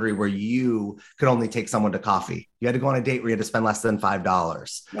a boundary where you could only take someone to coffee? You had to go on a date where you had to spend less than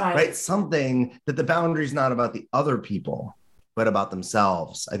 $5, right? Something that the boundary is not about the other people, but about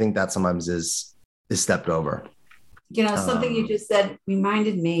themselves. I think that sometimes is stepped over. Something you just said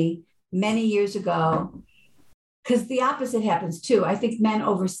reminded me many years ago, because the opposite happens too. I think men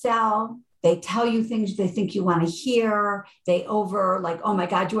oversell. They tell you things they think you want to hear. They like, oh my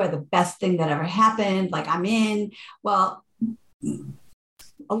God, you are the best thing that ever happened. Like, I'm in. Well,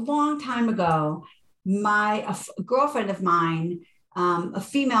 a long time ago, a girlfriend of mine, a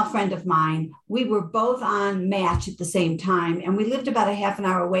female friend of mine, we were both on Match at the same time, and we lived about a half an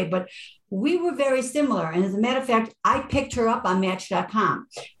hour away, but we were very similar. And as a matter of fact, I picked her up on Match.com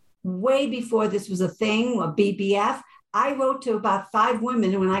way before this was a thing, a BBF. I wrote to about 5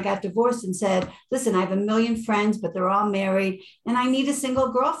 women when I got divorced and said, listen, I have 1 million friends, but they're all married. And I need a single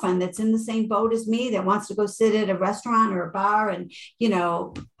girlfriend that's in the same boat as me, that wants to go sit at a restaurant or a bar. And,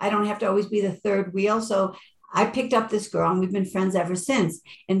 I don't have to always be the third wheel. So I picked up this girl, and we've been friends ever since.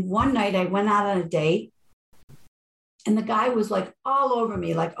 And one night I went out on a date, and the guy was like all over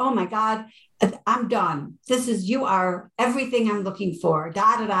me, like, oh my God, I'm done. You are everything I'm looking for,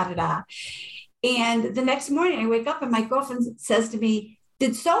 da, da, da, da, da. And the next morning I wake up and my girlfriend says to me,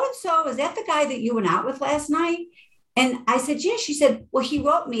 did so-and-so, is that the guy that you went out with last night? And I said, yeah. She said, well, he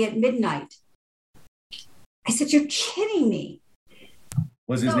wrote me at midnight. I said, you're kidding me.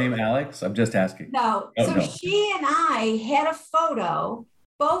 Was his name Alex? I'm just asking. No. She and I had a photo,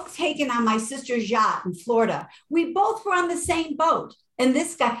 both taken on my sister's yacht in Florida. We both were on the same boat. And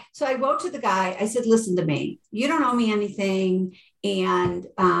this guy, so I wrote to the guy, I said, listen to me, you don't owe me anything. And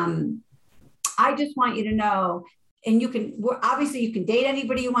I just want you to know, and obviously you can date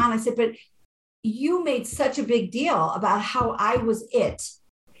anybody you want. I said, but you made such a big deal about how I was it.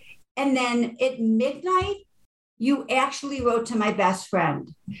 And then at midnight, you actually wrote to my best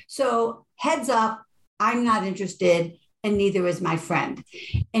friend. So heads up, I'm not interested, and neither is my friend.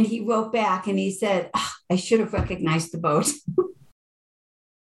 And he wrote back and he said, I should have recognized the boat.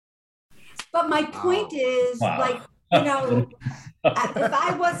 But my point is, like, you know, if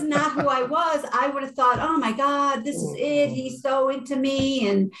I was not who I was, I would have thought, oh my God, this is it. He's so into me.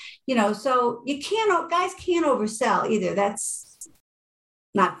 And, you know, so guys can't oversell either. That's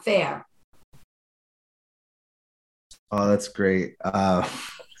not fair. Oh, that's great. That's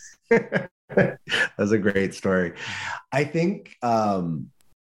a great story. I think, I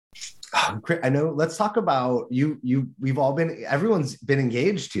know, let's talk about everyone's been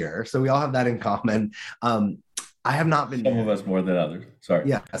engaged here. So we all have that in common. I have not been. Some of us more than others. Sorry.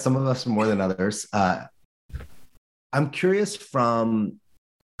 Yeah, some of us more than others. I'm curious what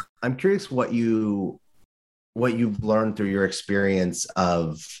you've learned through your experience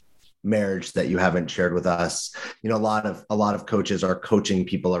of marriage that you haven't shared with us. You know, a lot of coaches are coaching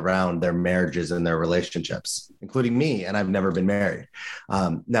people around their marriages and their relationships, including me, and I've never been married.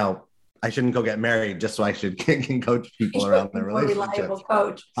 Now, I shouldn't go get married just so I can coach people around their relationships. Reliable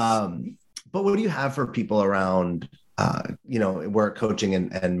coach. But what do you have for people around, where coaching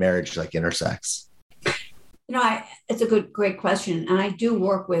and marriage like intersects? You know, it's a great question. And I do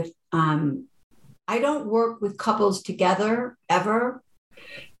work with, I don't work with couples together ever,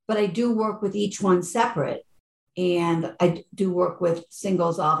 but I do work with each one separate. And I do work with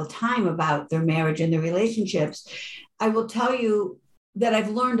singles all the time about their marriage and their relationships. I will tell you that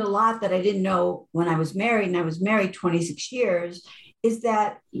I've learned a lot that I didn't know when I was married, and I was married 26 years, is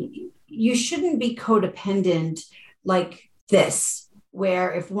that you shouldn't be codependent like this,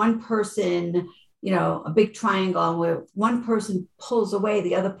 where if one person, you know, a big triangle where one person pulls away,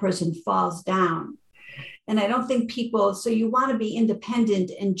 the other person falls down. And I don't think so you want to be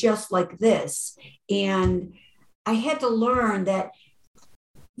independent and just like this. And I had to learn that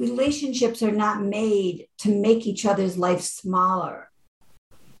relationships are not made to make each other's life smaller.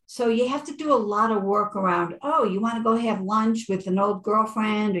 So you have to do a lot of work around, you want to go have lunch with an old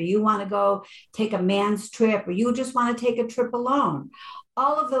girlfriend, or you want to go take a man's trip, or you just want to take a trip alone.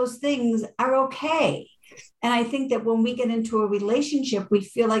 All of those things are okay. And I think that when we get into a relationship, we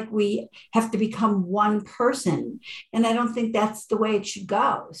feel like we have to become one person. And I don't think that's the way it should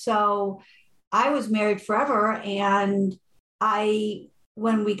go. So I was married forever. And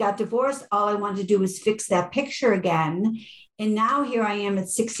when we got divorced, all I wanted to do was fix that picture again. And now here I am at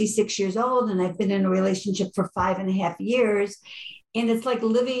 66 years old, and I've been in a relationship for 5.5 years. And it's like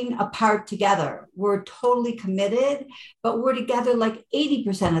living apart together. We're totally committed, but we're together like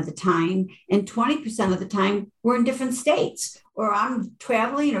 80% of the time, and 20% of the time we're in different states, or I'm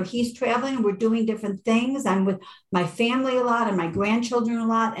traveling or he's traveling, and we're doing different things. I'm with my family a lot and my grandchildren a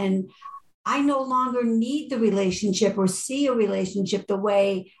lot. And I no longer need the relationship or see a relationship the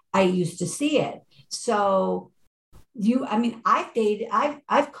way I used to see it. So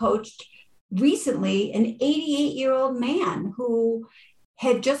I've coached recently an 88-year-old man who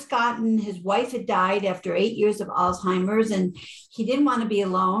had just his wife had died after 8 years of Alzheimer's, and he didn't want to be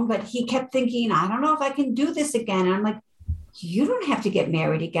alone, but he kept thinking, I don't know if I can do this again. And I'm like, you don't have to get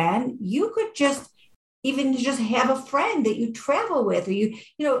married again. You could just have a friend that you travel with,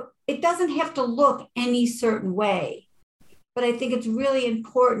 or it doesn't have to look any certain way. But I think it's really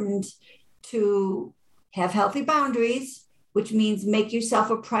important to have healthy boundaries, which means make yourself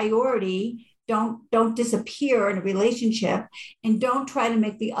a priority. Don't disappear in a relationship, and don't try to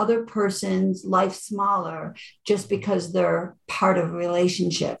make the other person's life smaller just because they're part of a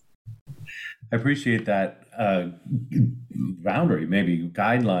relationship. I appreciate that boundary, maybe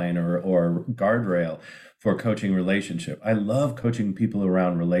guideline or guardrail for coaching relationship. I love coaching people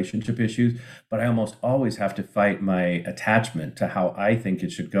around relationship issues, but I almost always have to fight my attachment to how I think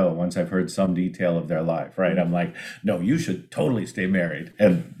it should go once I've heard some detail of their life, right? I'm like, no, you should totally stay married,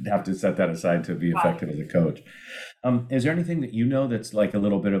 and have to set that aside to be effective as a coach. Is there anything that you know that's like a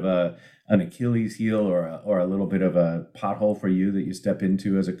little bit of an Achilles heel or a little bit of a pothole for you that you step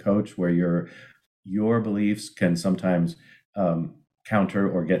into as a coach, where your beliefs can sometimes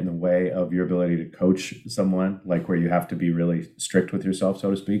counter or get in the way of your ability to coach someone, like where you have to be really strict with yourself,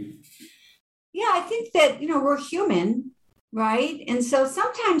 so to speak? Yeah, I think that, we're human, right? And so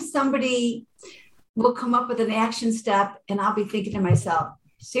sometimes somebody will come up with an action step, and I'll be thinking to myself,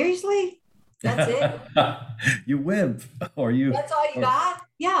 seriously? That's it? You wimp. That's all you got?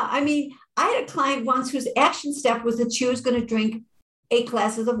 Yeah. I mean, I had a client once whose action step was that she was going to drink 8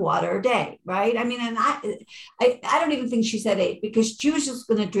 glasses of water a day, right? I mean, and I don't even think she said 8 because she was just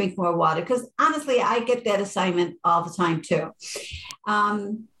going to drink more water. Because honestly, I get that assignment all the time too.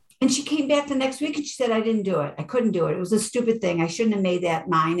 And she came back the next week and she said, I didn't do it. I couldn't do it. It was a stupid thing. I shouldn't have made that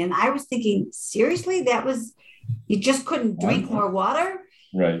mine. And I was thinking, seriously, you just couldn't drink more water?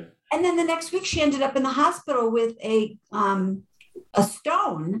 Right. And then the next week she ended up in the hospital with a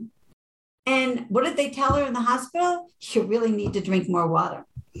stone. And what did they tell her in the hospital? You really need to drink more water.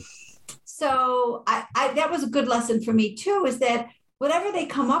 So that was a good lesson for me too, is that whatever they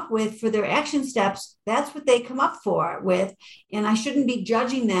come up with for their action steps, that's what they come up with. And I shouldn't be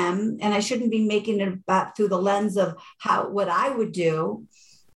judging them, and I shouldn't be making it about through the lens of what I would do.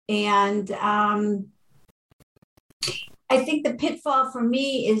 And I think the pitfall for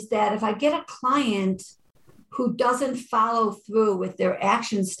me is that if I get a client who doesn't follow through with their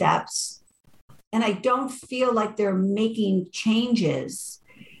action steps, and I don't feel like they're making changes,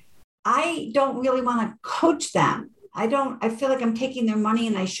 I don't really want to coach them. I feel like I'm taking their money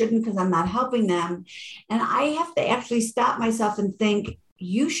and I shouldn't, because I'm not helping them. And I have to actually stop myself and think,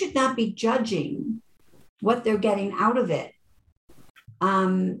 you should not be judging what they're getting out of it.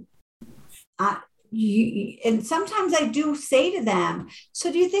 And sometimes I do say to them,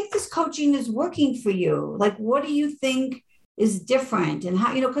 so do you think this coaching is working for you? Like, what do you think is different? And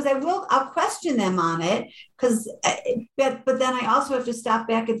how, because I'll question them on it, but then I also have to stop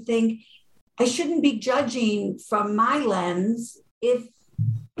back and think, I shouldn't be judging from my lens if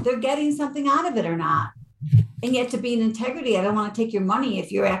they're getting something out of it or not. And yet, to be in integrity, I don't want to take your money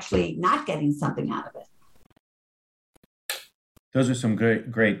if you're actually not getting something out of it. Those are some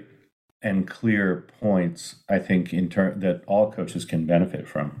great and clear points, I think, that all coaches can benefit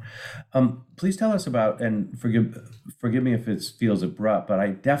from. Please tell us about, and forgive me if it feels abrupt, but I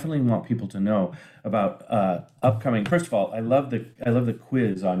definitely want people to know about upcoming. First of all, I love the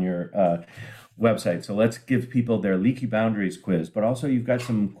quiz on your website. So let's give people their Leaky Boundaries quiz. But also, you've got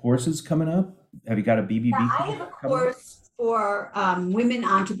some courses coming up. Have you got a BBB? Yeah, I have a course for women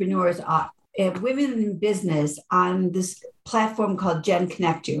entrepreneurs. Women in business on this platform called Gen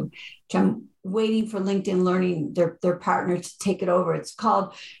Connect You, which I'm waiting for LinkedIn Learning, their partner, to take it over. It's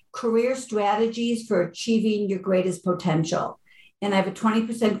called Career Strategies for Achieving Your Greatest Potential. And I have a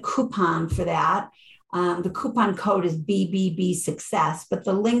 20% coupon for that. The coupon code is BBB Success, but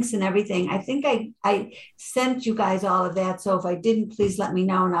the links and everything, I think I sent you guys all of that. So if I didn't, please let me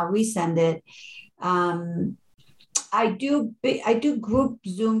know and I'll resend it. I do group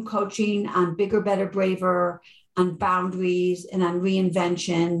Zoom coaching on Bigger, Better, Braver, on boundaries, and on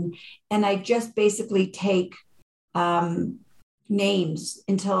reinvention. And I just basically take names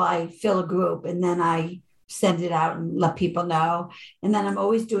until I fill a group, and then I send it out and let people know. And then I'm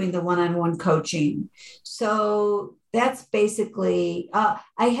always doing the one-on-one coaching. So that's basically, I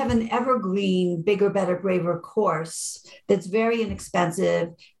have an evergreen Bigger, Better, Braver course that's very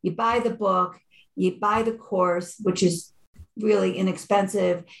inexpensive. You buy the book, you buy the course, which is really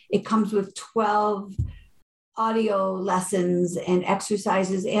inexpensive. It comes with 12 audio lessons and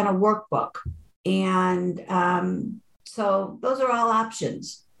exercises and a workbook. And so those are all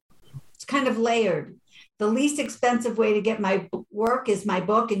options. It's kind of layered. The least expensive way to get my work is my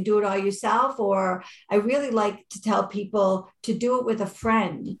book and do it all yourself. Or I really like to tell people to do it with a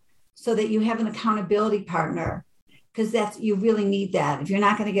friend so that you have an accountability partner, because you really need that. If you're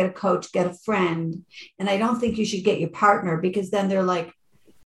not going to get a coach, get a friend. And I don't think you should get your partner, because then they're like,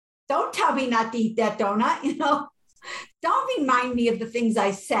 don't tell me not to eat that donut, don't remind me of the things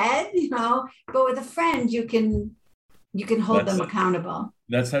I said, but with a friend, you can hold them accountable.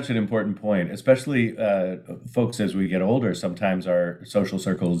 That's such an important point, especially folks as we get older. Sometimes our social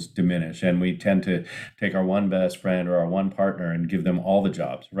circles diminish and we tend to take our one best friend or our one partner and give them all the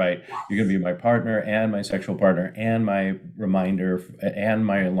jobs, right? You're going to be my partner and my sexual partner and my reminder and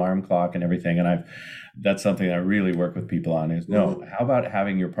my alarm clock and everything. And that's something I really work with people on is, no, how about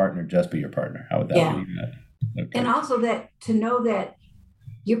having your partner just be your partner? How would that be? Okay. And also to know that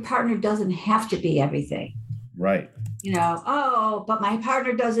your partner doesn't have to be everything. Right. But my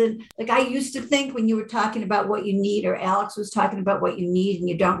partner doesn't. Like, I used to think when you were talking about what you need, or Alex was talking about what you need and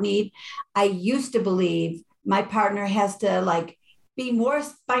you don't need, I used to believe my partner has to be more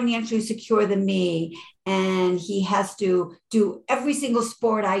financially secure than me, and he has to do every single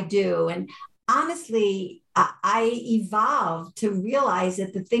sport I do. And honestly, I evolved to realize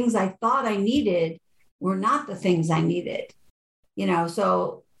that the things I thought I needed were not the things I needed.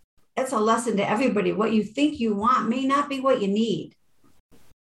 So that's a lesson to everybody. What you think you want may not be what you need.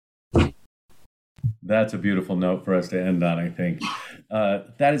 That's a beautiful note for us to end on, I think.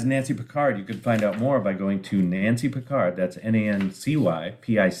 That is Nancy Pickard. You can find out more by going to Nancy Pickard. That's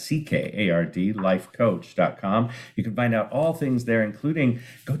NancyPickard, lifecoach.com. You can find out all things there, including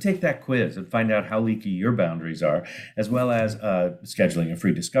go take that quiz and find out how leaky your boundaries are, as well as scheduling a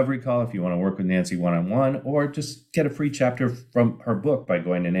free discovery call if you want to work with Nancy one-on-one, or just get a free chapter from her book by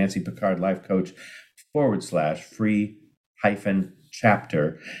going to Nancy Pickard Life Coach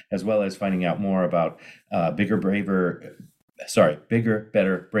 /free-chapter, as well as finding out more about bigger,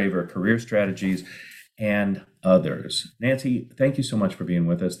 better, braver career strategies and others. Nancy, thank you so much for being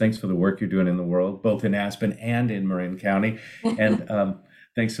with us. Thanks for the work you're doing in the world, both in Aspen and in Marin County. And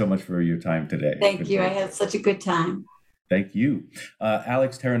thanks so much for your time today. Thank you. I had such a good time. Thank you.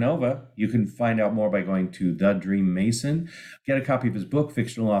 Alex Terranova, you can find out more by going to The Dream Mason. Get a copy of his book,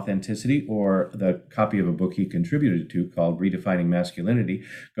 Fictional Authenticity, or the copy of a book he contributed to called Redefining Masculinity.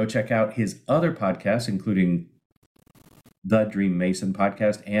 Go check out his other podcasts, including The Dream Mason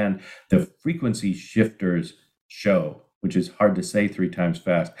podcast and the Frequency Shifters Show, which is hard to say 3 times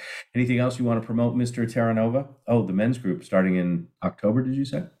fast. Anything else you want to promote, Mr. Terranova? Oh, the men's group starting in October, did you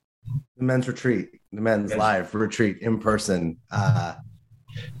say? The men's retreat, the men's live retreat in person.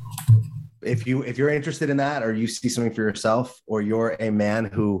 If you're interested in that, or you see something for yourself, or you're a man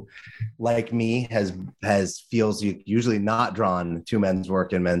who, like me, feels you usually not drawn to men's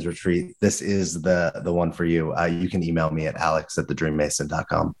work and men's retreat, this is the one for you. You can email me at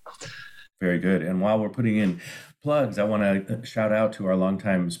alex@thedreammason.com. Very good. And while we're putting in plugs, I want to shout out to our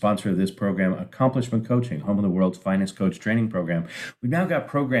longtime sponsor of this program, Accomplishment Coaching, home of the world's finest coach training program. We've now got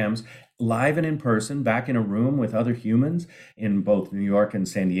programs live and in person, back in a room with other humans in both New York and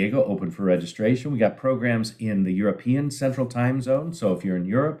San Diego, open for registration. We got programs in the European Central Time Zone. So if you're in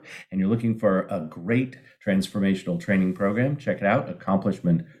Europe and you're looking for a great transformational training program, check it out,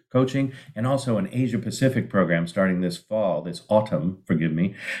 Accomplishment Coaching, and also an Asia Pacific program starting this autumn,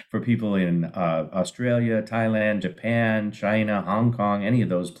 for people in Australia, Thailand, Japan, China, Hong Kong, any of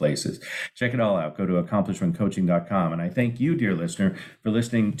those places. Check it all out. Go to accomplishmentcoaching.com. And I thank you, dear listener, for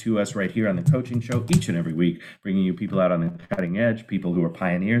listening to us right here on the Coaching Show each and every week, bringing you people out on the cutting edge, people who are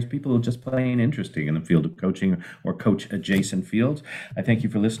pioneers, people who are just plain interesting in the field of coaching or coach adjacent fields. I thank you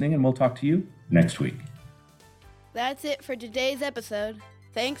for listening, and we'll talk to you next week. That's it for today's episode.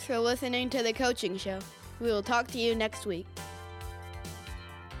 Thanks for listening to The Coaching Show. We will talk to you next week.